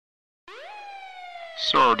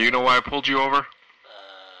Sir, do you know why I pulled you over?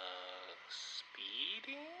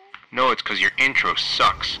 Speeding? No, it's because your intro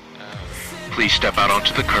sucks. Please step out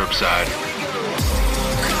onto the curbside.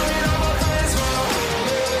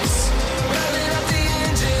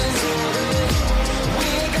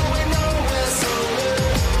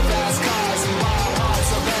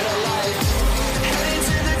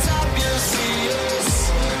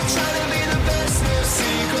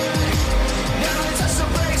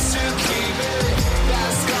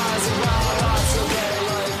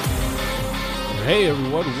 Hey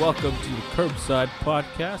everyone, welcome to the Curbside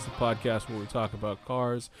Podcast, the podcast where we talk about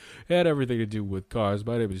cars and everything to do with cars.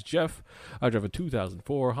 My name is Jeff. I drive a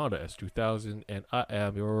 2004 Honda S2000, and I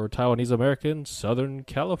am your Taiwanese American Southern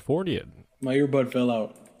Californian. My earbud fell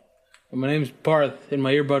out. My name's Parth, and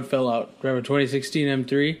my earbud fell out. Drive a 2016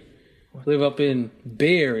 M3. Live up in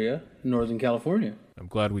Bay Area, Northern California. I'm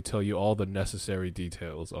glad we tell you all the necessary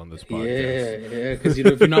details on this podcast. Yeah, because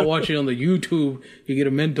if you're not watching on the YouTube, you get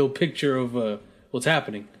a mental picture of what's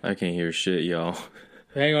happening. I can't hear shit, y'all.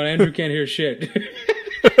 Hang on, Andrew can't hear shit.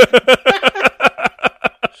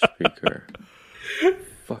 Speaker.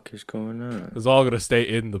 Fuck is going on? It's all going to stay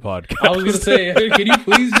in the podcast. I was going to say, can you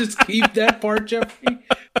please just keep that part, Jeffrey?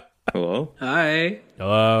 Hello? Hi.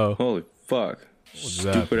 Hello. Holy fuck.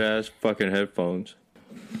 Stupid ass fucking headphones.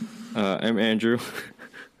 I'm Andrew.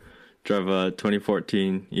 Drive a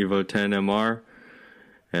 2014 Evo 10 MR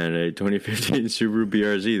and a 2015 Subaru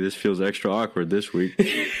BRZ. This feels extra awkward this week.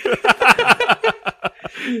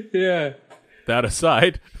 Yeah. That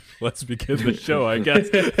aside, let's begin the show, I guess.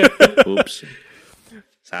 Oops.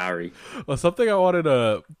 Sorry. Well, something I wanted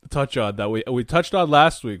to touch on that we touched on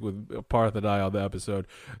last week with Parth and I on the episode.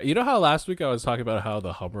 You know how last week I was talking about how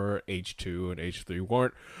the Hummer H2 and H3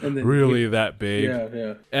 weren't really that big?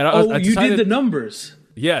 Yeah. And I You decided, did the numbers.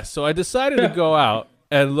 Yes, so I decided to go out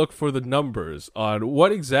and look for the numbers on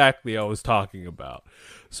what exactly I was talking about.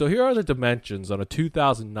 So here are the dimensions on a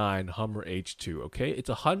 2009 Hummer H2, okay? It's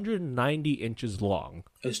 190 inches long.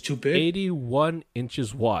 It's too big. 81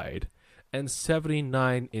 inches wide, and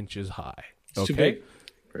 79 inches high. It's too Okay? big.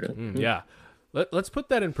 Really? Yeah. Let's put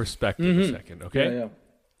that in perspective a second, okay?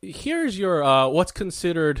 Yeah. Here's your, what's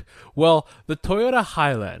considered, well, the Toyota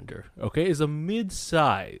Highlander, okay, is a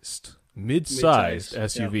mid-sized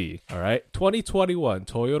SUV, all right? 2021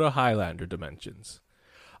 Toyota Highlander dimensions.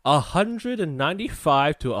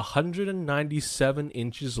 195 to 197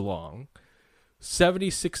 inches long,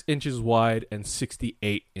 76 inches wide, and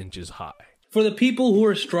 68 inches high. For the people who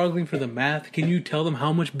are struggling for the math, can you tell them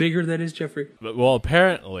how much bigger that is, Jeffrey? Well,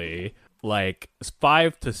 apparently, like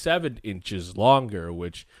 5 to 7 inches longer,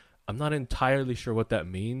 which I'm not entirely sure what that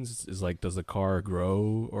means. Is like, does the car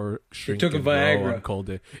grow or shrink? took a and grow Viagra. on cold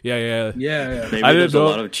day? Yeah. Yeah. Maybe I there's didn't a know-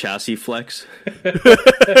 lot of chassis flex.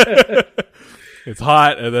 It's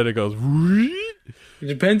hot, and then it goes. It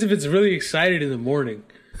depends if it's really excited in the morning.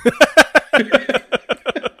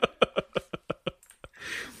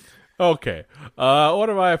 Okay. What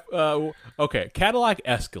am I? Okay, Cadillac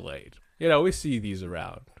Escalade. You know, we see these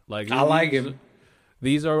around. Like I like him.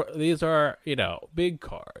 These are big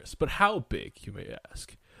cars, but how big, you may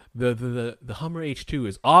ask? The Hummer H2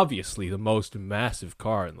 is obviously the most massive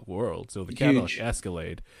car in the world. So the Cadillac Huge.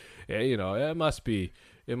 Escalade, it must be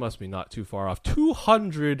not too far off.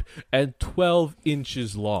 212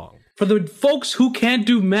 inches long. For the folks who can't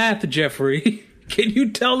do math, Jeffrey, can you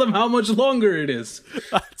tell them how much longer it is?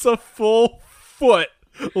 That's a full foot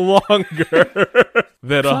longer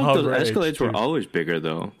than a I feel like Hummer those Escalades H2. were always bigger,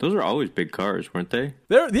 though. Those were always big cars, weren't they?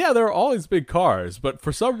 They're always big cars, but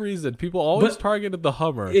for some reason, people always But- targeted the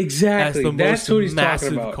Hummer Exactly. as the That's most what he's talking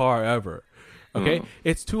massive about. car ever. Okay,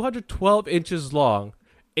 it's 212 inches long,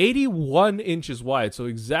 81 inches wide, so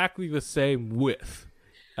exactly the same width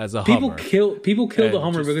as a People Hummer. killed the And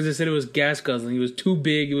Hummer just- because they said it was gas guzzling. It was too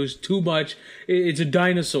big. It was too much. It's a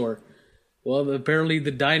dinosaur. Well, apparently the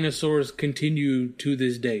dinosaurs continue to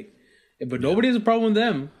this day. But nobody has a problem with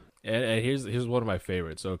them. And here's one of my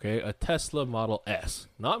favorites. Okay, a Tesla Model S,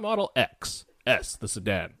 not Model X, S, the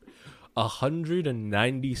sedan,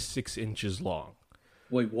 196 inches long.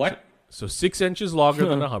 Wait, what? So 6 inches longer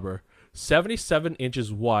than a Hummer, 77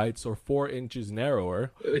 inches wide, so 4 inches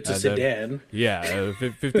narrower. It's a and then- sedan. Yeah,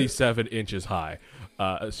 57 inches high.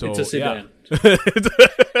 So It's a sedan. Yeah.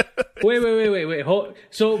 Wait.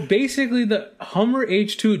 So basically, the Hummer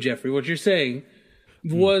H2, Jeffrey, what you're saying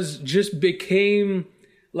was just became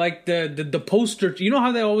like the poster. You know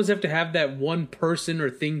how they always have to have that one person or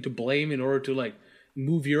thing to blame in order to like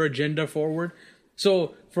move your agenda forward.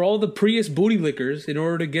 So for all the Prius booty lickers, in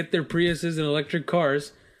order to get their Priuses and electric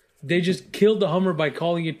cars, they just killed the Hummer by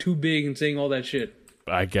calling it too big and saying all that shit.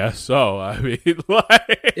 I guess so. I mean,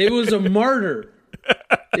 like, it was a martyr.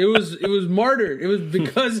 It was martyr. It was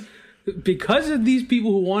because of these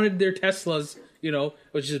people who wanted their Teslas,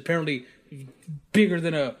 which is apparently bigger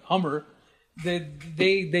than a Hummer. They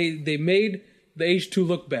made the H2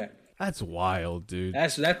 look bad. That's wild, dude.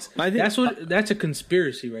 That's a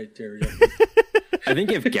conspiracy right there. I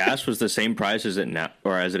think if gas was the same price as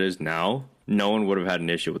it is now, no one would have had an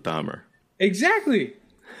issue with the Hummer. Exactly.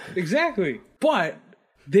 But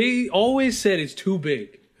they always said it's too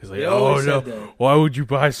big. It's like, oh no, why would you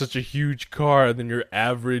buy such a huge car and then your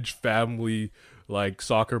average family like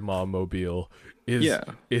soccer mom mobile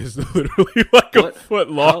is literally like a foot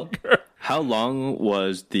longer? How long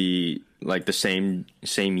was the same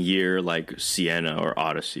year like Sienna or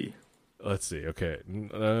Odyssey? Let's see. Okay,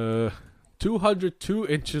 202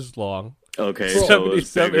 inches long. Okay,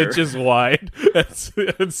 77 inches wide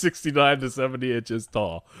and 69 to 70 inches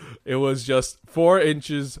tall. It was just 4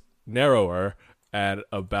 inches narrower and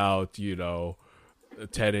about 10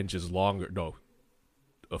 inches longer. No,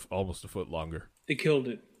 almost a foot longer. They killed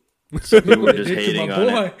it. People were just hating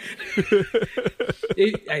on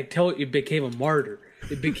it. I tell you, it became a martyr.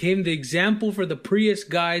 It became the example for the Prius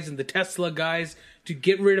guys and the Tesla guys to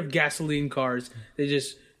get rid of gasoline cars. They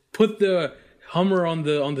just put the Hummer on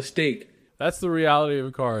the stake. That's the reality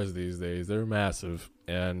of cars these days. They're massive.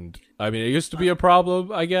 And, I mean, it used to be a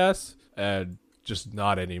problem, I guess, and just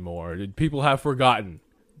not anymore. People have forgotten.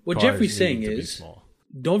 What Jeffrey's saying is,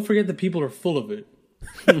 don't forget that people are full of it.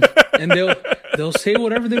 And they'll say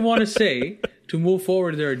whatever they want to say to move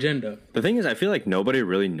forward their agenda. The thing is, I feel like nobody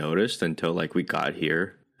really noticed until like we got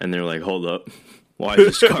here, and they're like, "Hold up, why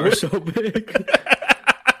is this car so big?"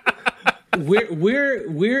 We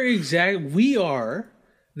are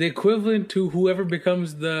the equivalent to whoever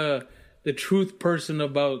becomes the truth person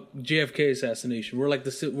about JFK assassination. We're like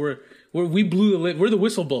we blew the lid. We're the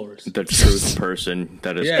whistleblowers. The truth person.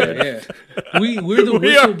 That is good. Yeah. We're the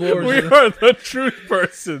whistleblowers. We are the truth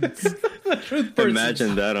persons. The truth persons.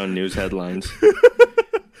 Imagine that on news headlines.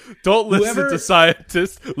 Don't listen to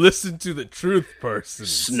scientists. Listen to the truth person.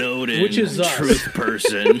 Snowden, which is us. Truth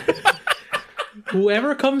person.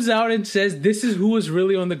 Whoever comes out and says this is who was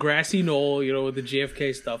really on the grassy knoll, with the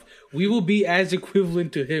JFK stuff, we will be as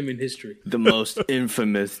equivalent to him in history. The most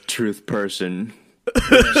infamous truth person,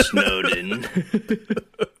 Snowden.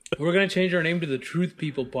 We're going to change our name to the Truth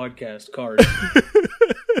People Podcast card.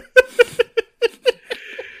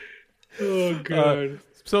 Oh, God.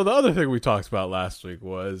 So the other thing we talked about last week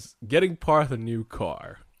was getting Parth a new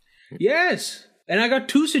car. Yes. And I got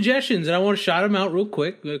 2 suggestions, and I want to shout them out real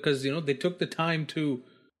quick because, they took the time to,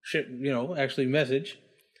 actually message.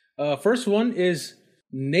 First one is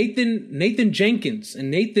Nathan Jenkins.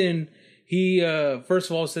 And Nathan, he, first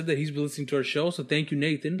of all, said that he's been listening to our show. So thank you,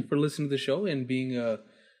 Nathan, for listening to the show and being,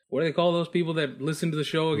 what do they call those people that listen to the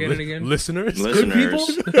show again and again? Listeners? Good people?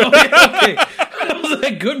 Okay. I was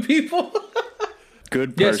like, good people?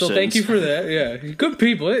 Good person. Yeah, so thank you for that. Yeah, good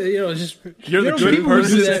people. It's just you're the good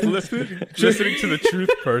person listening to the truth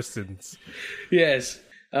persons. Yes.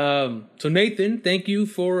 So Nathan, thank you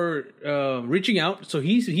for reaching out. So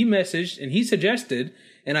he messaged and he suggested,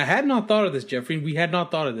 and I had not thought of this, Jeffrey. We had not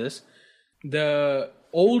thought of this. The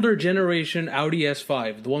older generation Audi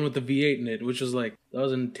S5, the one with the V8 in it, which was like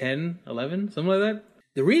 2010, 11, something like that.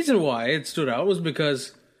 The reason why it stood out was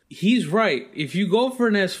because he's right. If you go for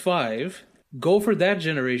an S5. Go for that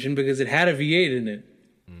generation because it had a V8 in it.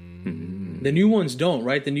 Mm-hmm. The new ones don't,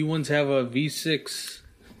 right? The new ones have a V6.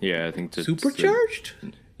 Yeah, I think supercharged.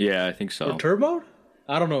 Yeah, I think so. Or turbo?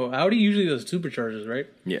 I don't know. Audi usually does superchargers, right?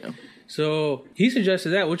 Yeah. So he suggested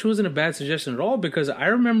that, which wasn't a bad suggestion at all because I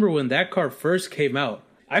remember when that car first came out,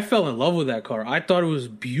 I fell in love with that car. I thought it was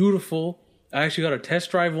beautiful. I actually got a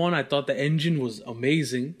test drive one. I thought the engine was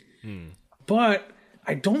amazing, but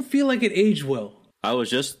I don't feel like it aged well. I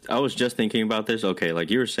was just thinking about this. Okay,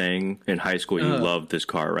 like you were saying in high school, you loved this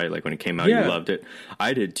car, right? Like when it came out, you loved it.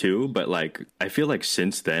 I did too, but like I feel like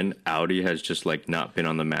since then, Audi has just like not been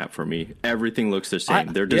on the map for me. Everything looks the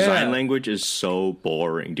same. Their design language is so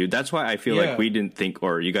boring, dude. That's why I feel like we didn't think,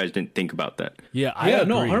 or you guys didn't think about that. Yeah, I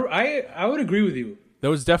agree. No, I would agree with you.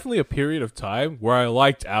 There was definitely a period of time where I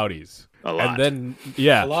liked Audis a lot, and then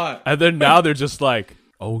a lot, and then now they're just like,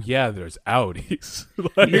 oh yeah, there's Audis.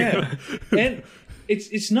 And.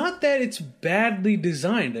 It's not that it's badly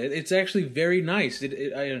designed. It's actually very nice.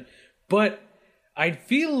 But I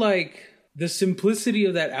feel like the simplicity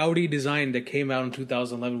of that Audi design that came out in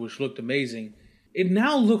 2011, which looked amazing, it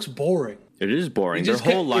now looks boring. It is boring. Their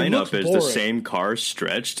whole lineup is the same car,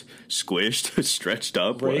 stretched, squished, stretched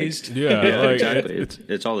up, raised. Like, yeah, exactly.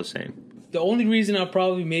 It's all the same. the only reason I'll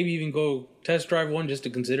probably maybe even go test drive one just to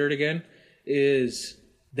consider it again is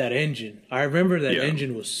that engine. I remember that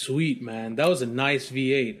engine was sweet, man. That was a nice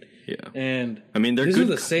V8. Yeah. And I mean, they're this good.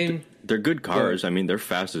 was the same. They're good cars. I mean, they're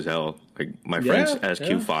fast as hell. Like my friend's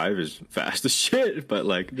SQ5 is fast as shit, but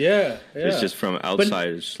like, it's just from outside,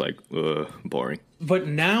 it's like boring. But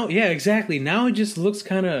now, exactly. Now it just looks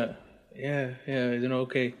kind of,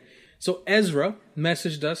 okay. So Ezra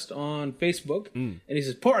messaged us on Facebook, and he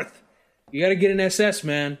says, "Parth, you got to get an SS,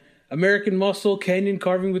 man. American muscle, canyon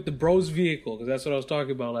carving with the Bros vehicle," because that's what I was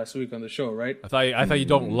talking about last week on the show, right? I thought you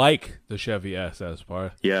don't like the Chevy SS,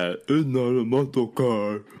 Parth. Yeah, it's not a muscle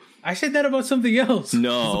car. I said that about something else.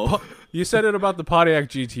 No. You said it about the Pontiac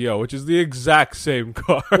GTO, which is the exact same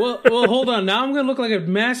car. Well, hold on. Now I'm going to look like a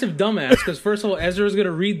massive dumbass because first of all, Ezra's going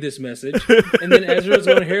to read this message, and then Ezra's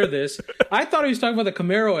going to hear this. I thought he was talking about the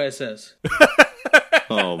Camaro SS.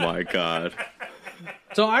 Oh, my God.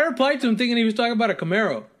 So I replied to him thinking he was talking about a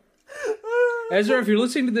Camaro. Ezra, if you're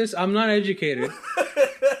listening to this, I'm not educated.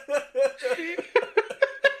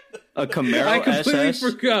 A Camaro I completely SS?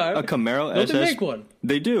 forgot. A Camaro Don't SS? they make one?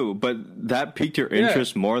 They do, but that piqued your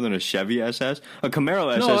interest more than a Chevy SS? A Camaro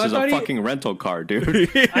SS is a fucking rental car, dude.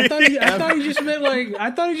 I thought he just meant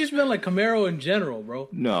like Camaro in general, bro.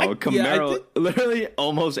 No, Camaro, literally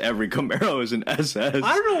almost every Camaro is an SS.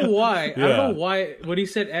 I don't know why. I don't know why when he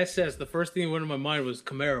said SS, the first thing that went in my mind was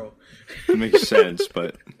Camaro. It makes sense,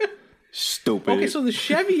 but stupid. Okay, so the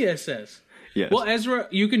Chevy SS. Yes. Well, Ezra,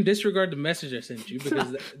 you can disregard the message I sent you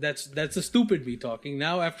because that's the stupid me talking.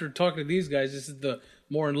 Now, after talking to these guys, this is the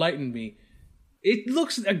more enlightened me. It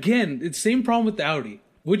looks, again, it's the same problem with the Audi,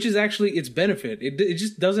 which is actually its benefit. It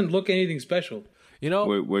just doesn't look anything special. You know,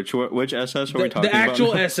 which SS are we talking about? The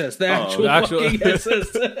actual SS, the actual fucking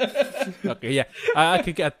SS. Okay, yeah, I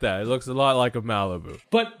could get that. It looks a lot like a Malibu.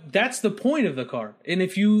 But that's the point of the car. And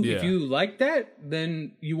if you like that,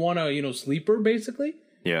 then you want a sleeper basically.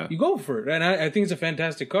 Yeah, you go for it, and I think it's a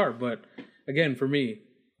fantastic car. But again, for me,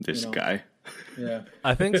 this guy,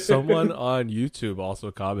 I think someone on YouTube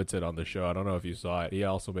also commented on the show. I don't know if you saw it. He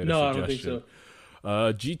also made a suggestion.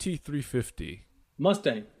 I don't think so. GT350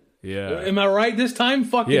 Mustang. Yeah, am I right this time?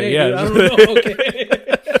 Fucking yeah. Dude, I don't know. Okay.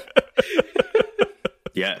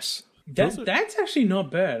 Yes. That's actually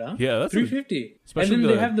not bad, huh? Yeah, that's 350. And then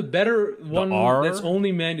they have the better one that's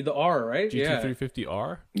only manual, the R, right?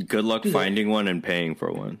 GT350R. Good luck finding one and paying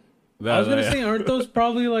for one. I was gonna say, aren't those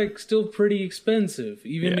probably like still pretty expensive,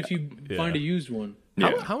 even if you find a used one?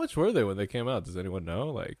 How much were they when they came out? Does anyone know?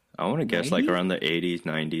 Like, I want to guess 90? Like around the 80s,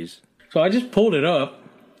 90s. So I just pulled it up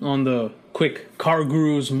on the quick Car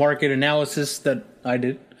Gurus market analysis that I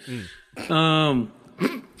did.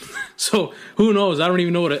 So who knows? I don't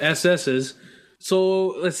even know what an SS is. So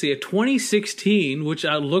let's see, a 2016, which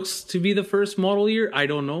looks to be the first model year. I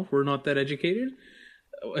don't know. We're not that educated.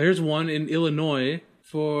 Here's one in Illinois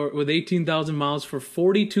with 18,000 miles for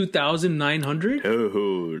 $42,900.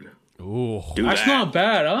 Dude, that's not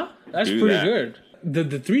bad, huh? That's pretty good. The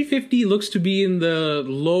 350 looks to be in the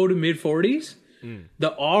low to mid 40s.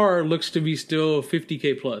 The R looks to be still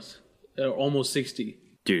 50K plus, almost 60.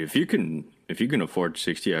 Dude, if you can afford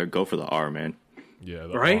 60, I'd go for the R, man. Yeah,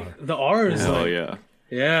 right? R. The R is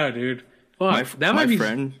yeah, dude. Fuck,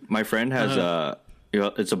 my friend has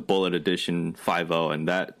it's a Bullet Edition 5.0, and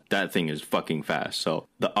that thing is fucking fast. So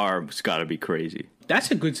the R's got to be crazy.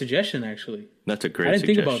 That's a good suggestion, actually. That's a great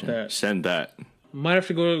suggestion. Think about that. Send that. Might have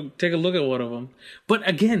to go take a look at one of them. But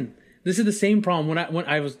again, this is the same problem. When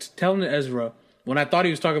I was telling Ezra, when I thought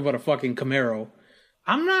he was talking about a fucking Camaro,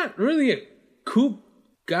 I'm not really a coupe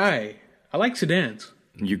guy. I like sedans.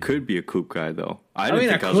 You could be a coupe guy, though. I didn't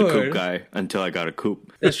think I was a coupe guy until I got a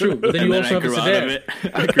coupe. That's true. But then you also have a sedan.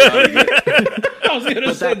 I grew out of it. I was going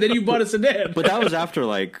to say, then you bought a sedan. But that was after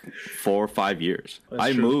like 4 or 5 years.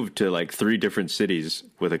 I moved to like 3 different cities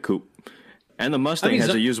with a coupe. And the Mustang has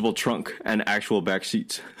a usable trunk and actual back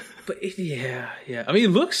seats. But yeah. I mean,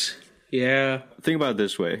 it looks... Yeah. Think about it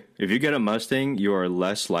this way. If you get a Mustang, you are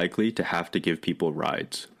less likely to have to give people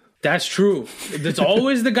rides. That's true. It's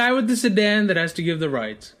always the guy with the sedan that has to give the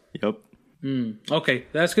rides. Yep. Okay,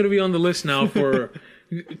 that's going to be on the list now for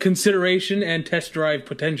consideration and test drive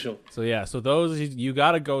potential. So those you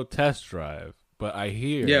got to go test drive. But I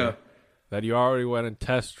hear that you already went and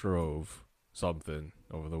test drove something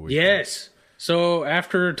over the weekend. Yes. So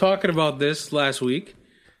after talking about this last week,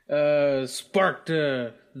 sparked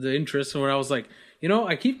the interest where I was like,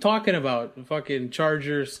 I keep talking about fucking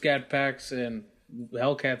Charger, Scat Packs, and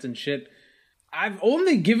Hellcats and shit. I've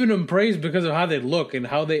only given them praise because of how they look and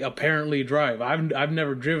how they apparently drive. I've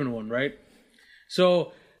never driven one, right?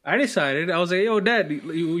 So I decided, I was like, "Yo, Dad,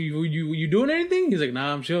 you doing anything?" He's like,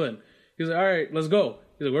 "Nah, I'm chilling." He's like, all right, let's go.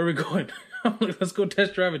 He's like, where are we going? I'm like, let's go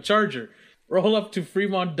test drive a Charger. Roll up to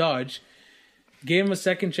Fremont Dodge. Gave him a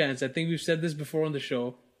second chance. I think we've said this before on the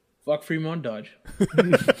show. Fuck Fremont Dodge.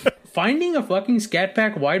 Finding a fucking Scat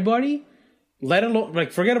Pack wide body, let alone,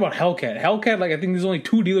 like, forget about Hellcat. Hellcat, like, I think there's only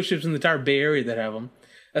 2 dealerships in the entire Bay Area that have them.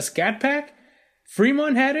 A Scat Pack,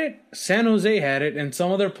 Fremont had it, San Jose had it, and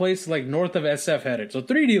some other place like north of SF had it. So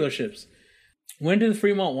 3 dealerships. Went to the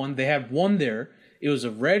Fremont one. They had one there. It was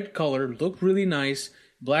a red color, looked really nice.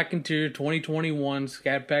 Black interior, 2021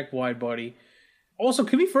 Scat Pack wide body. Also,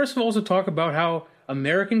 can we first of all also talk about how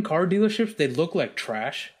American car dealerships, they look like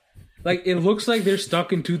trash? Like, it looks like they're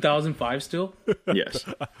stuck in 2005 still. Yes.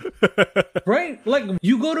 Right? Like,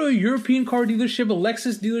 you go to a European car dealership, a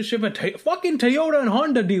Lexus dealership, a fucking Toyota and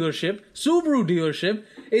Honda dealership, Subaru dealership.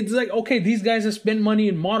 It's like, okay, these guys have spent money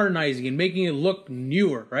in modernizing and making it look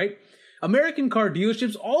newer, right? American car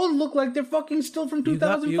dealerships all look like they're fucking still from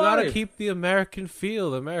 2005. You gotta keep the American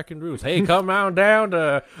feel, the American roots. Hey, come on down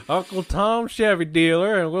to Uncle Tom's Chevy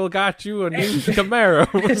dealer and we'll got you a new Camaro.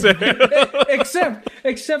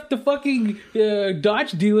 except the fucking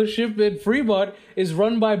Dodge dealership in Fremont is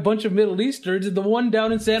run by a bunch of Middle Easterns, and the one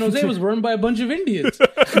down in San Jose was run by a bunch of Indians.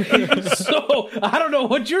 So I don't know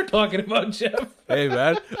what you're talking about, Jeff. Hey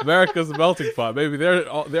man, America's a melting pot. Maybe they're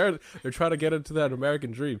trying to get into that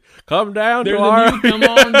American dream. Come down to our come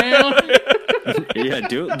on down. Yeah,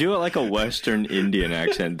 do it like a Western Indian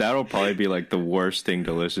accent. That'll probably be like the worst thing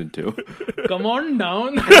to listen to. Come on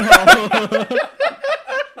down.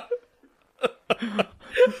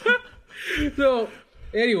 So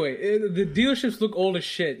anyway, the dealerships look old as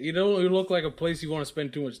shit. You don't look like a place you want to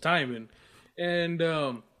spend too much time in. And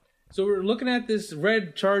so we're looking at this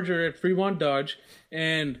red Charger at Fremont Dodge,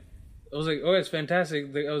 and I was like, oh, it's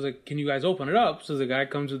fantastic. I was like, can you guys open it up? So the guy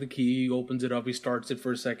comes with the key, he opens it up, he starts it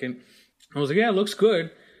for a second. I was like, yeah, it looks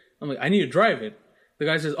good. I'm like, I need to drive it. The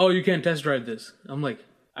guy says, oh, you can't test drive this. I'm like,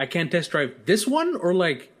 I can't test drive this one? Or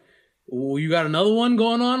like, you got another one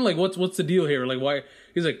going on? Like, what's the deal here? Like, why?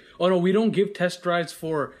 He's like, oh no, we don't give test drives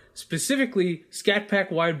for specifically Scat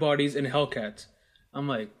Pack wide bodies and Hellcats. I'm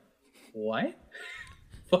like, what?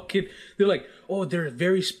 Fucking, they're like, oh, they're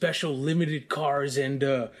very special limited cars, and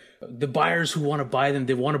the buyers who want to buy them,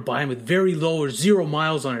 they want to buy them with very low or 0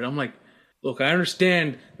 miles on it. I'm like, look, I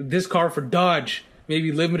understand this car for Dodge,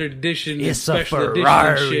 maybe limited edition, it's special a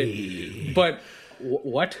Ferrari. edition and shit. But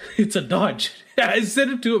what? It's a Dodge. I said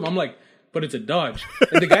it to him. I'm like, but it's a Dodge.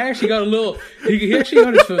 And the guy actually got a little, he actually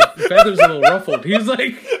got his feathers a little ruffled. He was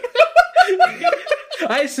like,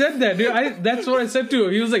 I said that, dude. That's what I said to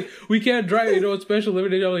him. He was like, we can't drive, it's special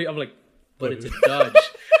limited. I'm like, but it's a Dodge.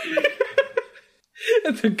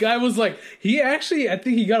 And the guy was like, I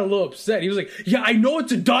think he got a little upset. He was like, yeah, I know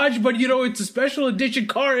it's a Dodge, but it's a special edition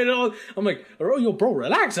car and all. I'm like, oh, bro,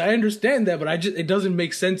 relax. I understand that, but it doesn't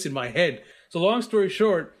make sense in my head. So long story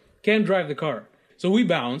short, can't drive the car. So we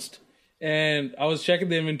bounced, and I was checking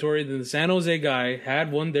the inventory. Then the San Jose guy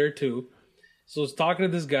had one there too. So I was talking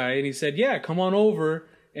to this guy, and he said, yeah, come on over,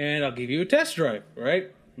 and I'll give you a test drive, right?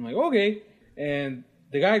 I'm like, okay. And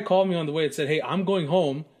the guy called me on the way and said, hey, I'm going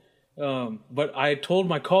home. But I told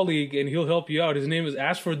my colleague, and he'll help you out. His name is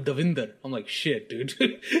Ashford Davinder. I'm like, shit, dude.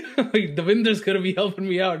 Like, Davinder's gonna be helping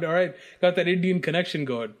me out, all right? Got that Indian connection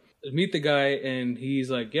going. I meet the guy, and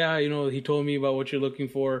he's like, yeah, he told me about what you're looking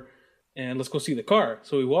for, and let's go see the car.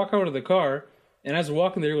 So we walk out of the car, and as we're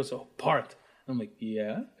walking there, he goes, oh, Parth. I'm like,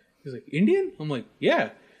 yeah? He's like, Indian? I'm like,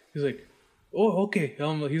 yeah. He's like, oh, okay.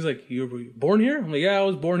 He's like, you were born here? I'm like, yeah, I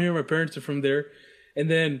was born here. My parents are from there.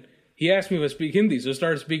 And then he asked me if I speak Hindi, so I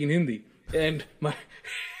started speaking Hindi. And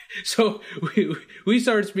so we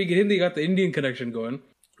started speaking Hindi, got the Indian connection going.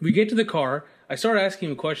 We get to the car. I started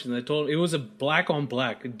asking him questions. I told him it was a black on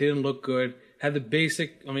black. It didn't look good. Had the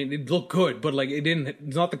basic, it looked good, but like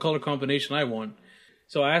it's not the color combination I want.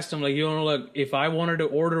 So I asked him, like, if I wanted to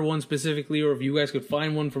order one specifically, or if you guys could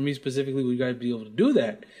find one for me specifically, would you guys be able to do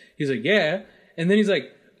that? He's like, yeah. And then he's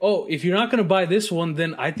like, oh, if you're not going to buy this one,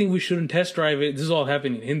 then I think we shouldn't test drive it. This is all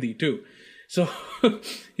happening in Hindi too. So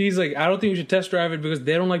he's like, I don't think we should test drive it because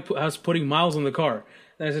they don't like us putting miles on the car.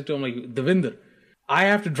 And I said to him, like, Davinder, I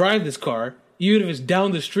have to drive this car, even if it's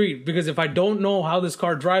down the street, because if I don't know how this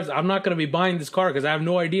car drives, I'm not going to be buying this car because I have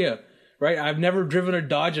no idea, right? I've never driven a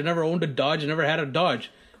Dodge. I've never owned a Dodge. I've never had a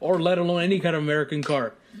Dodge, or let alone any kind of American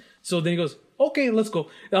car. So then he goes, okay, let's go.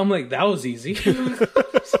 And I'm like, that was easy.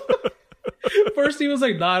 First he was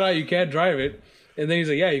like, nah, you can't drive it. And then he's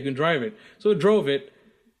like, yeah, you can drive it. So I drove it.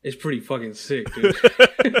 It's pretty fucking sick, dude.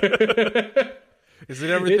 Is it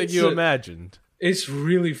everything you imagined? It's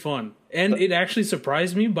really fun. And it actually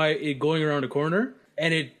surprised me by it going around a corner.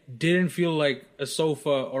 and it didn't feel like a sofa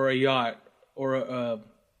or a yacht or an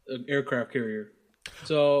aircraft carrier.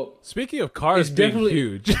 So speaking of cars it's being definitely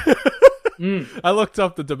huge, I looked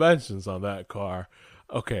up the dimensions on that car.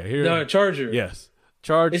 Okay, here. the Charger. Yes,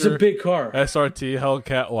 Charger. It's a big car. SRT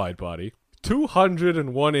Hellcat wide body,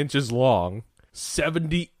 201 inches long,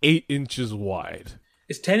 78 inches wide.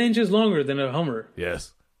 It's 10 inches longer than a Hummer.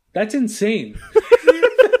 Yes. That's insane.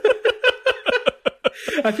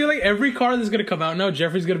 I feel like every car that's going to come out now,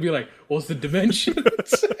 Jeffrey's going to be like, what's the dimensions?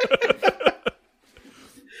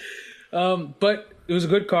 But it was a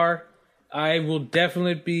good car. I will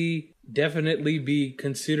definitely be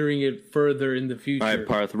considering it further in the future. All right,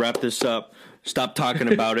 Parth, wrap this up. Stop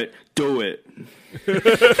talking about it. Do it.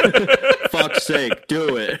 Fuck's sake,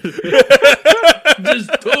 do it.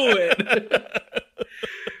 Just do it.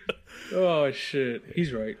 Oh, shit.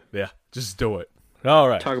 He's right. Yeah, just do it. All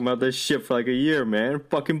right. Talking about this shit for like a year, man.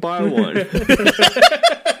 Fucking buy one.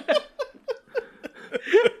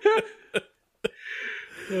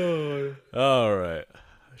 All right.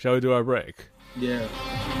 Shall we do our break? Yeah.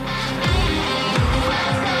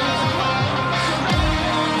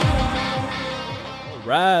 All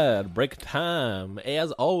right. Break time.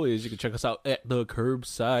 As always, you can check us out at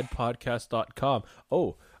thecurbsidepodcast.com.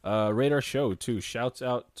 Oh, rate our show, too. Shouts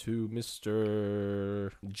out to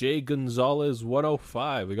Mr. J. Gonzalez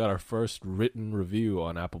 105. We got our first written review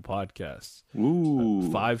on Apple Podcasts. Ooh.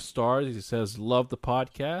 5 stars. He says, love the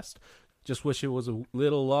podcast. Just wish it was a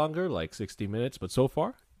little longer, like 60 minutes, but so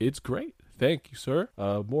far, it's great. Thank you, sir.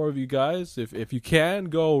 More of you guys, if you can,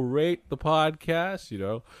 go rate the podcast,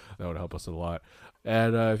 that would help us a lot.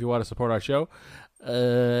 And if you want to support our show,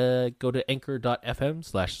 go to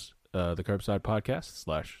anchor.fm/ the Curbside Podcast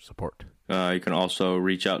 /support. You can also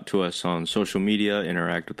reach out to us on social media,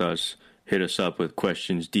 interact with us, hit us up with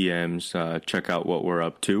questions, DMs, check out what we're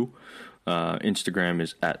up to. Instagram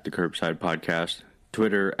is at the Curbside Podcast,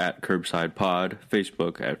 Twitter at Curbside Pod,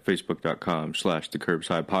 Facebook at facebook.com/the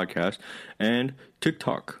Curbside Podcast, and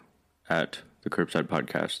TikTok at the Curbside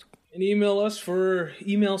Podcast. And email us for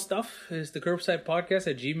email stuff is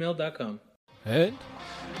thecurbsidepodcast@gmail.com. And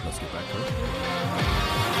let's get back to it.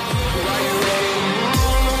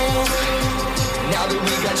 Now that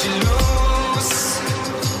we got you loose,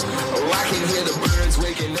 I can hear the birds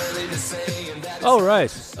waking early to saying that. All right.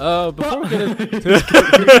 Before we get into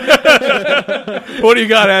what do you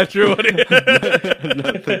got, Andrew?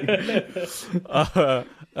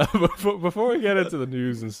 Before we get into the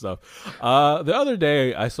news and stuff, the other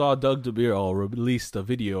day I saw Doug DeMuro released a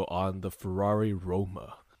video on the Ferrari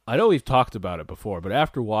Roma. I know we've talked about it before, but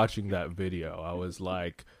after watching that video, I was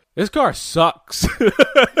like, this car sucks.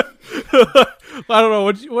 I don't know.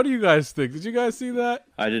 What do you guys think? Did you guys see that?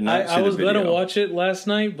 I did not see I was the video. going to watch it last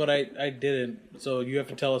night, but I didn't. So you have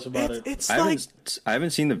to tell us about it. It's I haven't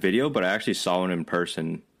seen the video, but I actually saw one in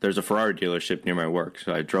person. There's a Ferrari dealership near my work,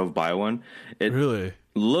 so I drove by one. It really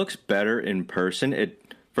looks better in person.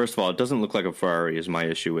 First of all, it doesn't look like a Ferrari is my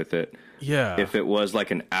issue with it. Yeah. If it was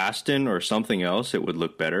like an Aston or something else, it would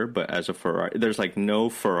look better. But as a Ferrari, there's like no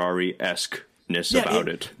Ferrari-esque-ness about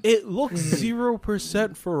it. It looks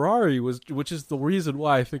 0% Ferrari, which is the reason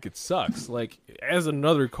why I think it sucks. Like, as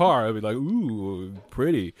another car, I'd be like, ooh,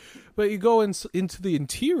 pretty. But you go into the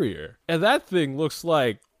interior, and that thing looks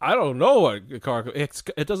like, I don't know what a car.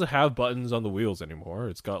 It doesn't have buttons on the wheels anymore.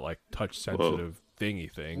 It's got like touch-sensitive thingy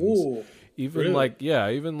things. Ooh. Even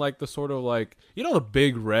really? even like the sort of like, the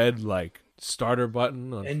big red like starter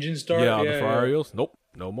button on Engine start? on the Yeah. Ferraris. Nope,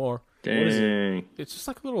 no more. Dang. It's just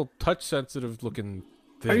like a little touch sensitive looking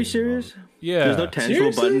thing. Are you serious? Yeah. There's no tangible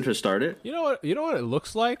Seriously? button to start it? You know what it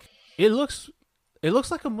looks like? It looks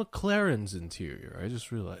like a McLaren's interior. I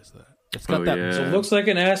just realized that. It's got that. yeah. So it looks like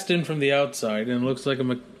an Aston from the outside, and it looks like a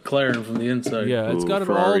McLaren from the inside. Yeah, it's Ooh, got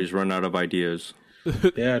Ferraris run out of ideas.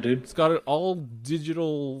 Yeah, dude. It's got an all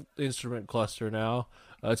digital instrument cluster now.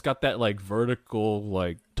 It's got that like vertical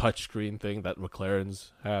like touchscreen thing that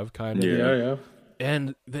McLarens have, kind of. Yeah. Yeah.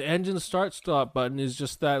 And the engine start button is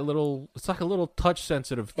just that little. It's like a little touch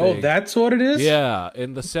sensitive thing. Oh, that's what it is? yeah,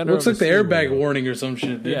 in the center. Looks of like the steering airbag wheel. warning or some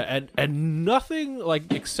shit, dude. Yeah, and nothing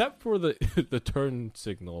like except for the the turn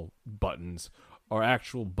signal buttons are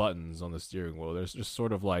actual buttons on the steering wheel. There's just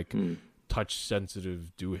sort of like touch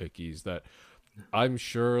sensitive doohickeys that I'm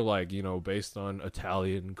sure, like, based on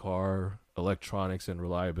Italian car electronics and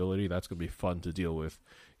reliability, that's gonna be fun to deal with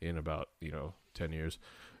in about 10 years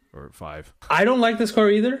or 5. I don't like this car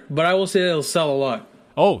either, but I will say it'll sell a lot.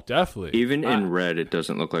 Oh, definitely. Even in red, it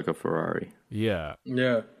doesn't look like a Ferrari. Yeah,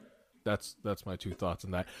 Yeah. that's my 2 thoughts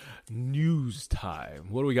on that. News time.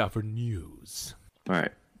 What do we got for news? All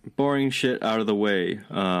right. boring shit out of the way.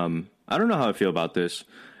 I don't know how I feel about this.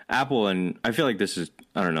 Apple and I feel like this is,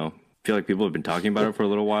 I don't know. I feel like people have been talking about it for a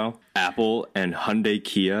little while. Apple and Hyundai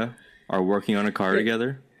Kia are working on a car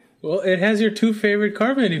together. Well, it has your two favorite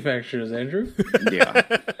car manufacturers, Andrew. Yeah.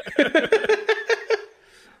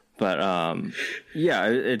 But, yeah,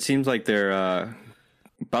 it seems like they're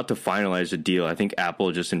about to finalize a deal. I think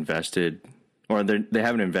Apple just invested, or they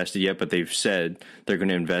haven't invested yet, but they've said they're going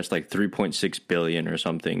to invest like $3.6 billion or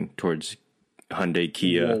something towards Hyundai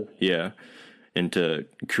Kia. Whoa. Yeah. Into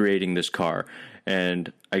creating this car.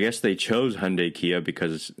 And I guess they chose Hyundai Kia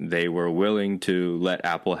because they were willing to let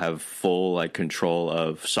Apple have full like control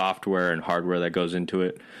of software and hardware that goes into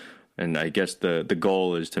it. And I guess the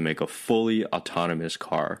goal is to make a fully autonomous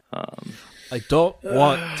car. I don't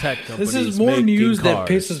want tech companies. This is more making news cars.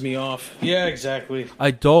 that pisses me off. Yeah, exactly. I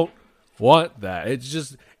don't want that. It's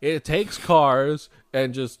just it takes cars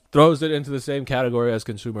and just throws it into the same category as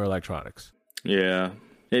consumer electronics. Yeah.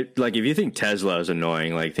 Like, if you think Tesla is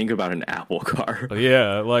annoying, like, think about an Apple car.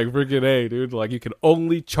 Yeah, like freaking A, dude. Like you can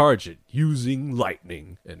only charge it using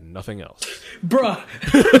lightning and nothing else. Bruh.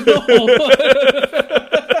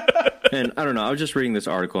 And I don't know, I was just reading this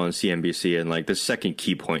article on CNBC, and, like, the second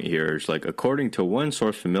key point here is, like, according to one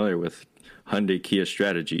source familiar with Hyundai Kia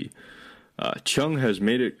strategy, Chung has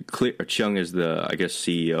made it clear. Chung is the, I guess,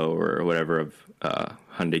 CEO or whatever of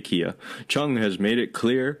Hyundai Kia. Chung has made it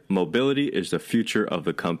clear mobility is the future of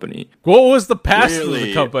the company. What was the past of the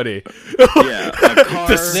Really? company? Yeah, a car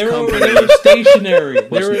They were company. stationary.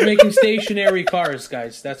 They were making stationary cars,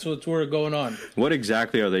 guys. That's what's going on. What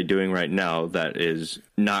exactly are they doing right now that is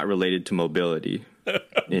not related to mobility? Oh,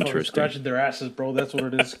 Interesting. scratching their asses, bro. That's what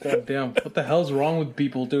it is. God damn. What the hell's wrong with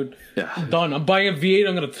people, dude? Yeah. I'm done. I'm buying a V8.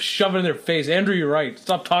 I'm going to shove it in their face. Andrew, you're right.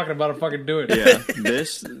 Stop talking about it. Fucking do it. Yeah,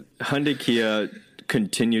 this Hyundai Kia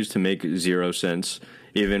continues to make zero sense,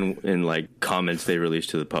 even in like comments they release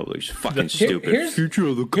to the public. It's fucking stupid. here's- Future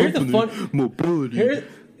of the here's the company, fun- mobility.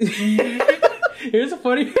 Here's a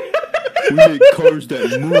funny... We make cars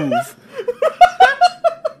that move.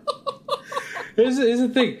 Here's the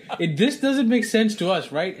thing. This doesn't make sense to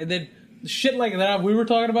us, right? And then shit like that we were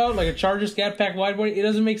talking about, like a Charger Scat Pack widebody, it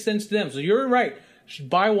doesn't make sense to them. So you're right. Just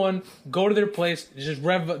buy one, go to their place, just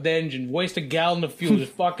rev the engine, waste a gallon of fuel,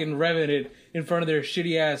 just fucking revving it in front of their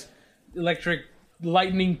shitty ass electric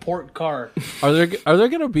lightning port car. Are there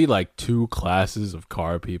gonna be like two classes of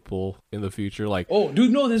car people in the future? Like, Oh,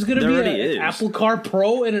 dude, no, there's gonna There be already an is. Apple Car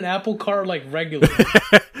Pro and an Apple Car like regular.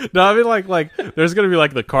 no, I mean like there's gonna be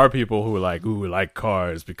like the car people who are like, ooh, like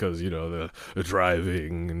cars because you know the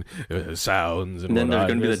driving and sounds and And then there's whatnot.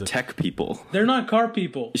 going to be There's the tech people. They're not car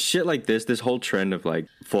people. Shit like this whole trend of like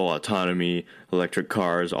full autonomy, electric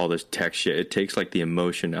cars, all this tech shit, it takes like the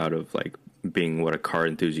emotion out of like being what a car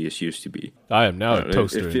enthusiast used to be. I am now a it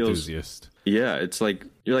toaster feels- enthusiast. Yeah, it's like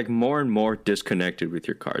you're like more and more disconnected with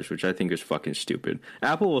your cars, which I think is fucking stupid.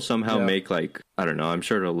 Apple will somehow make like, I don't know, I'm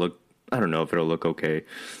sure it'll look, I don't know if it'll look okay.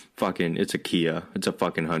 Fucking, it's a Kia. It's a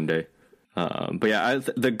fucking Hyundai. But yeah,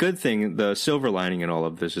 the good thing, the silver lining in all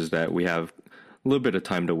of this is that we have a little bit of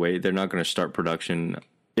time to wait. They're not going to start production,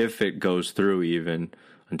 if it goes through even,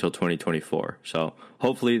 until 2024. So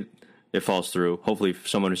hopefully it falls through. Hopefully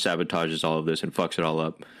someone sabotages all of this and fucks it all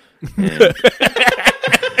up. And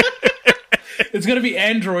It's gonna be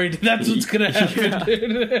Android. That's what's gonna happen,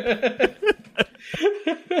 dude.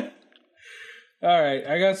 All right,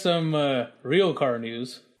 I got some real car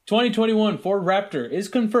news. 2021 Ford Raptor is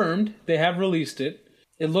confirmed. They have released it.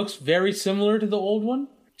 It looks very similar to the old one.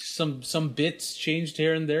 Some bits changed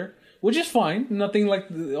here and there, which is fine. Nothing like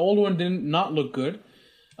the old one didn't not look good.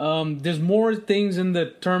 There's more things in the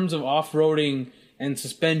terms of off-roading and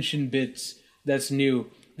suspension bits that's new.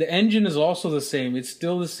 The engine is also the same. It's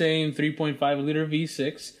still the same 3.5 liter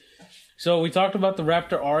V6. So we talked about the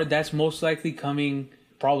Raptor R. That's most likely coming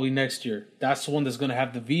probably next year. That's the one that's going to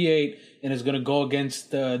have the V8 and is going to go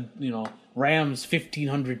against the Ram's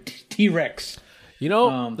 1500 T-Rex. You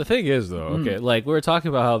know, the thing is though, okay, like we were talking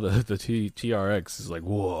about how the TRX is like,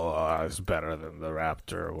 whoa, it's better than the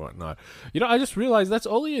Raptor or whatnot. You know, I just realized that's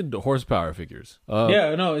only in horsepower figures.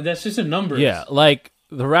 Yeah, no, that's just a number. Yeah, like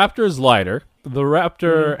the Raptor is lighter. The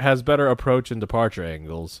Raptor has better approach and departure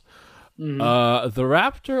angles. The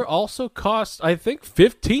Raptor also costs, I think,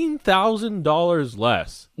 $15,000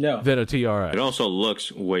 less than a TRX. it also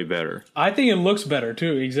looks way better. I think it looks better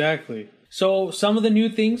too, exactly. So some of the new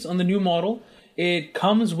things on the new model, it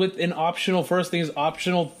comes with an optional, first thing is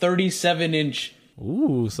optional 37-inch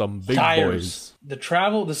Ooh, some big tires. boys.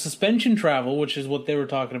 The suspension travel, which is what they were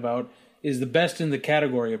talking about, is the best in the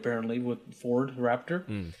category apparently with Ford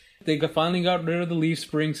Raptor. They finally got rid of the leaf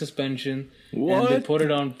spring suspension. What? And they put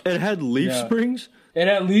it on. It had leaf springs? It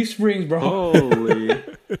had leaf springs, bro. Holy.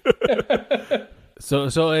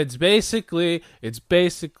 So it's basically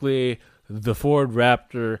the Ford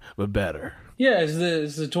Raptor but better. Yeah, it's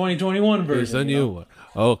the 2021 version. It's a new one.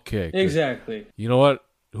 Okay. Good. Exactly. You know what?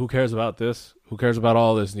 Who cares about this? Who cares about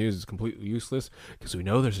all this news? It's completely useless because we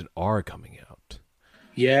know there's an R coming out.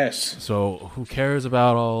 Yes. So who cares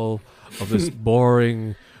about all of this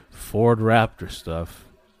boring Ford Raptor stuff?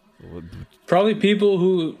 Probably people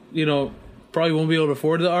who, probably won't be able to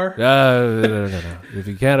afford the R. No. If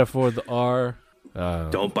you can't afford the R,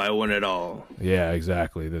 Don't buy one at all. yeah,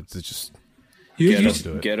 exactly. That's it's just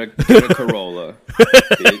Get a Corolla,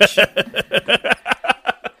 bitch.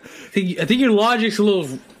 I think your logic's a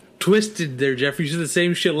little twisted there, Jeffrey. You said the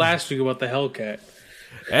same shit last week about the Hellcat.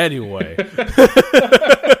 anyway.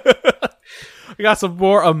 I got some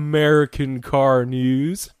more American car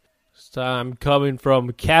news. This time coming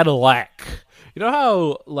from Cadillac. You know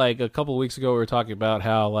how, like, a couple weeks ago we were talking about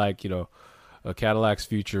how, like, a Cadillac's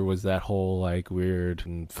future was that whole, like, weird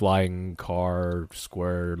and flying car,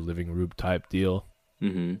 square living room type deal?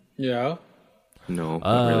 Mm-hmm. Yeah. No,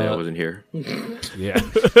 not really. I wasn't here. Yeah.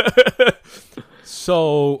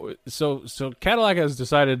 So Cadillac has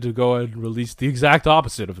decided to go and release the exact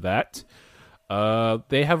opposite of that.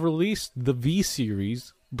 They have released the V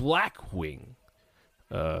Series Blackwing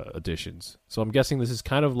editions. So I'm guessing this is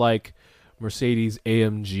kind of like Mercedes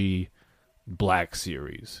AMG Black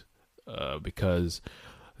Series, because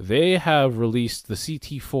they have released the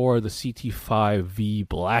CT4, the CT5V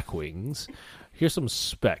Blackwings. Here's some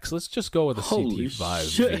specs. Let's just go with the Holy CT5V.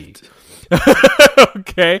 shit.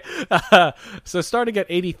 Okay. So starting at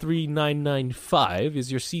 $83,995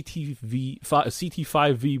 is your CT5V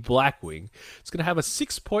Blackwing. It's going to have a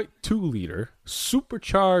 6.2 liter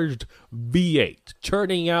supercharged V8,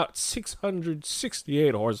 churning out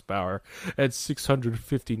 668 horsepower and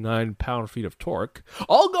 659 pound-feet of torque,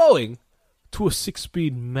 all going to a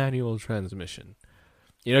 6-speed manual transmission.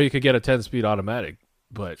 You could get a 10-speed automatic,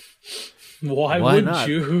 but Why not? wouldn't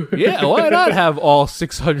you? Yeah, why not have all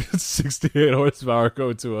 668 horsepower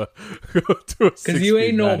go to a Because you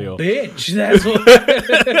ain't no manual? bitch. That's what.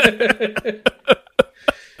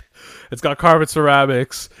 It's got carbon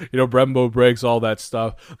ceramics, Brembo brakes, all that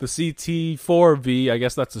stuff. The CT4V, I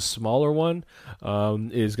guess that's a smaller one,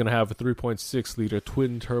 is going to have a 3.6 liter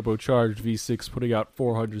twin turbocharged V6, putting out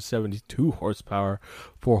 472 horsepower,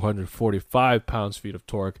 445 pounds-feet of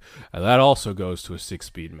torque, and that also goes to a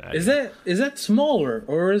 6-speed manual. Is that smaller,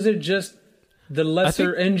 or is it just the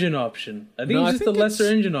lesser engine option? I think it's just the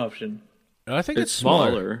lesser engine option. I think It's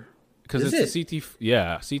smaller. because Is it's the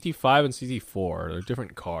CT5 and CT4. They're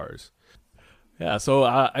different cars. Yeah, so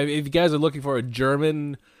if you guys are looking for a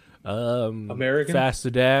German American fast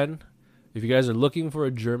sedan, buy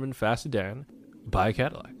a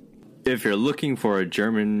Cadillac. If you're looking for a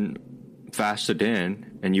German fast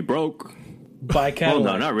sedan and you broke, buy Cadillac.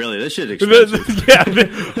 well, no, not really. This shit's expensive. Yeah,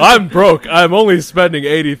 I'm broke. I'm only spending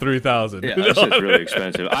 $83,000. Yeah, that shit's really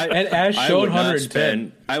expensive. And as shown,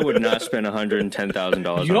 110. I would not spend $110,000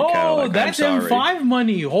 on Yo, Cadillac. that's I'm sorry. M5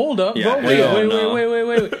 money. Hold up, Yeah, bro. hell no. Wait.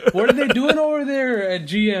 What are they doing over there at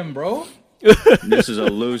GM, bro? This is a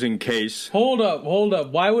losing case. Hold up.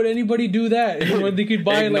 Why would anybody do that when they could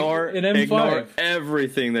buy Ignore an M5? Ignore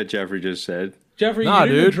everything that Jeffrey just said. Jeffrey, Nah, you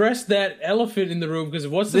didn't dude. address that elephant in the room, because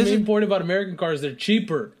what's the This main is- point about American cars? They're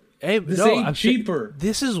cheaper. Hey, This no, ain't I'm cheaper.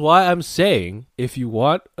 This is why I'm saying, if you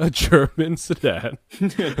want a German sedan,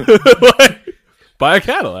 buy a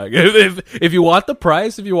Cadillac. If you want the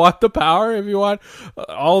price, if you want the power, if you want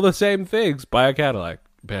all the same things, buy a Cadillac.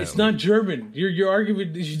 It's not German. Your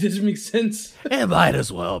argument doesn't make sense. It might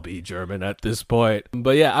as well be German at this point.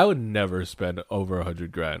 But yeah, I would never spend over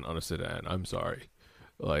 $100,000 on a sedan. I'm sorry,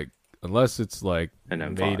 unless it's like An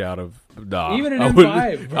M5. made out of Even an I M5,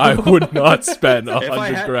 would, bro. I would not spend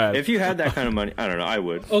 $100,000. If you had that kind of money, I don't know, I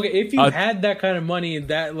would. Okay, if you had that kind of money and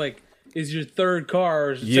that is your third car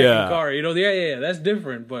or second Yeah. car, yeah, that's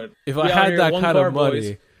different. But If we I out had here, that one kind car of boys.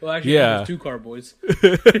 money, Well, actually, yeah. there's 2 car boys.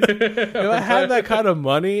 If I had that kind of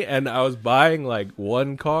money and I was buying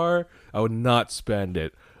one car, I would not spend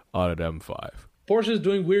it on an M5. Porsche's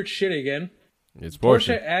doing weird shit again. It's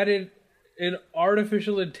Porsche Porsche. added an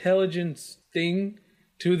artificial intelligence thing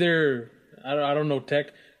to their I don't know tech,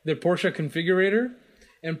 their Porsche configurator,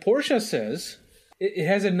 and Porsche says it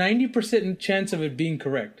has a 90% chance of it being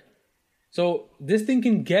correct. So this thing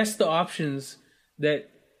can guess the options that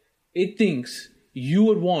it thinks you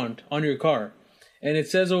would want on your car, and it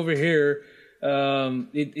says over here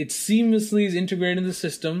it seamlessly is integrated in the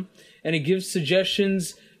system, and it gives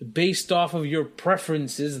suggestions based off of your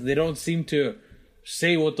preferences. They don't seem to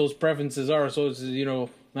say what those preferences are. So it's,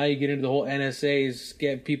 now you get into the whole NSAs,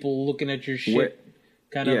 get people looking at your shit.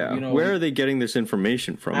 Where are they getting this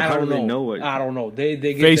information from? How do they know what? I don't know. They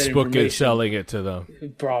get Facebook is selling it to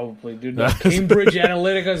them. Probably, dude. Cambridge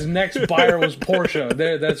Analytica's next buyer was Porsche.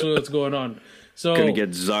 That's what's going on. So gonna get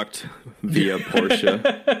zucked via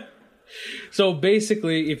Porsche. So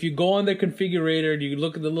basically, if you go on the configurator and you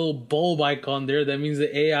look at the little bulb icon there, that means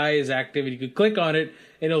the AI is active. And you can click on it,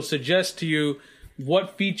 and it'll suggest to you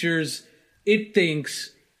what features it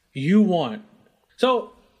thinks you want.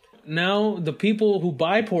 So now the people who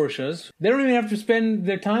buy Porsches, they don't even have to spend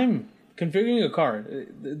their time configuring a car.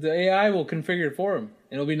 The AI will configure it for them,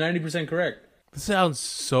 and it'll be 90% correct. This sounds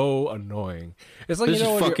so annoying. It's like, this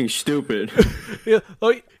is fucking stupid.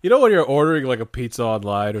 When you're ordering like a pizza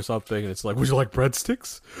online or something, and it's like, would you like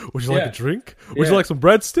breadsticks? Would you like a drink? Would you like some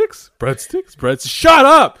breadsticks? Breadsticks? Shut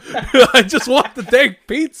up! I just want the dang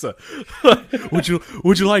pizza. Would you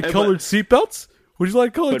like colored seatbelts? Would you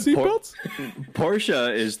like colored seatbelts?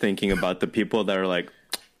 Porsche is thinking about the people that are like,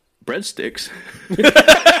 breadsticks.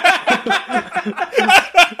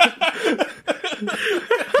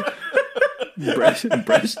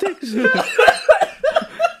 Breadsticks?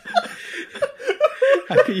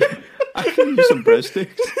 I can use some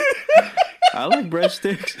breadsticks. I like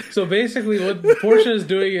breadsticks. So basically what Porsche is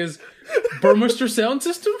doing is Burmester sound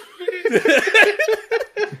system?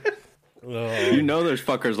 There's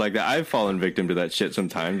fuckers like that. I've fallen victim to that shit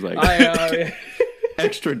sometimes. Like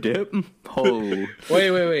extra dip. Oh.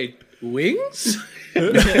 Wait. Wings?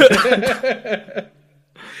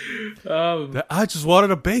 I just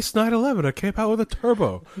wanted a base 911. I came out with a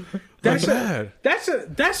turbo. That's a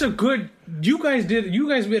good. You guys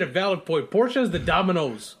made a valid point. Porsche is the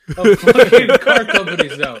Domino's of fucking car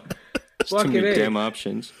companies now. Too many damn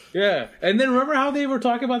options. Yeah, and then remember how they were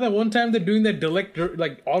talking about that one time they're doing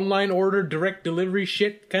that online order direct delivery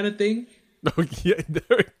shit kind of thing. Oh, yeah. The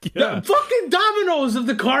fucking Domino's of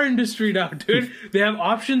the car industry now, dude. They have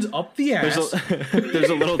options up the ass. There's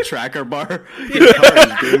a little tracker bar. Your car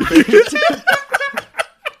is doing things.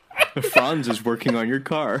 Franz is working on your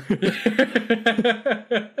car.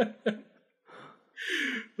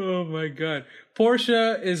 Oh my god.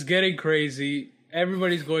 Porsche is getting crazy.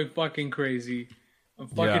 Everybody's going fucking crazy. I'm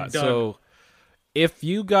fucking done. So if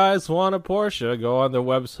you guys want a Porsche, go on their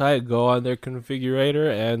website, go on their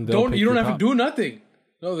configurator, and you don't have to do nothing.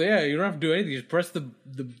 No, you don't have to do anything. Just press the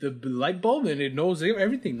light bulb, and it knows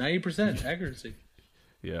everything. 90% accuracy.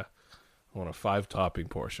 Yeah, I want a 5-topping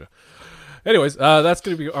Porsche. Anyways, that's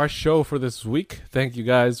going to be our show for this week. Thank you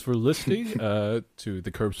guys for listening to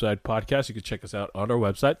the Curbside Podcast. You can check us out on our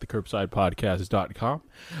website, thecurbsidepodcast.com,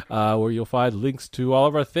 where you'll find links to all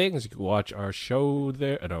of our things. You can watch our show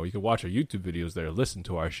there. No, you can watch our YouTube videos there, listen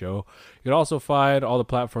to our show. You can also find all the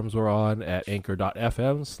platforms we're on at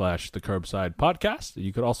anchor.fm/thecurbside podcast.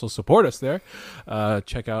 You can also support us there.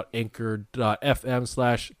 Check out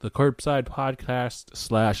anchor.fm/thecurbside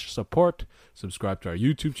podcast/support. Subscribe to our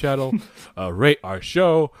YouTube channel, rate our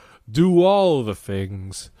show, do all the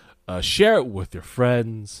things, share it with your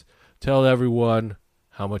friends, tell everyone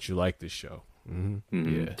how much you like this show.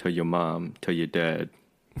 Yeah. Tell your mom, tell your dad,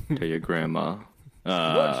 tell your grandma.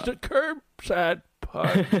 Watch the Curbside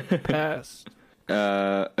Podcast.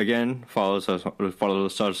 Again, follow us on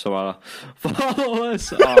social.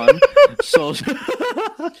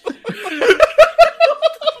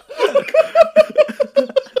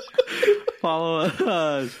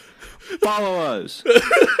 Follow us.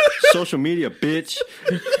 Social media, bitch.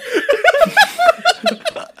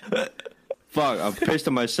 Fuck, I'm pissed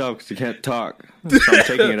at myself because I can't talk. So I'm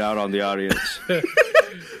taking it out on the audience.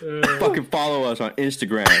 Fucking follow us on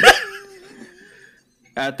Instagram.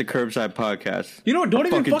 At the Curbside Podcast. You know what? Don't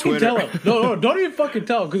even fucking tell them. No, don't even fucking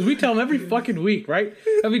tell them, because we tell them every fucking week, right?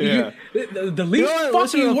 I mean, the least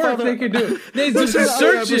fucking work they can do. They just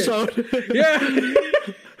search it. Yeah.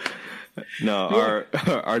 No,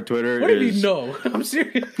 our Twitter is... What do you mean, no? I'm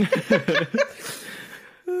serious.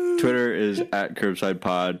 Twitter is at Curbside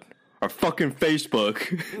Pod. Our fucking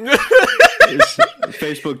Facebook is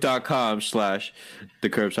facebook.com/the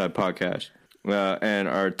Curbside Podcast. And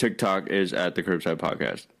our TikTok is at the Curbside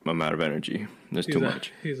Podcast. I'm out of energy. That's too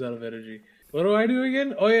much. He's out of energy. What do I do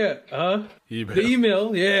again? Oh, yeah. Email. The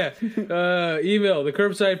email, yeah. Email, the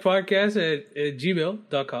Curbside Podcast at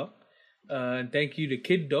gmail.com. And thank you to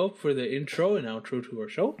Kid Dope for the intro and outro to our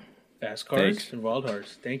show. Fast Cars and Wild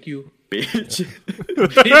Hearts. Thank you. Bitch.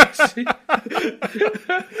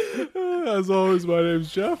 As always, my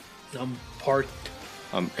name's Jeff. I'm Part.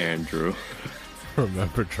 I'm Andrew.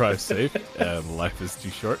 Remember, drive safe, and life is too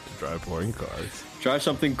short to drive boring cars. Try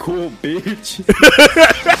something cool, bitch.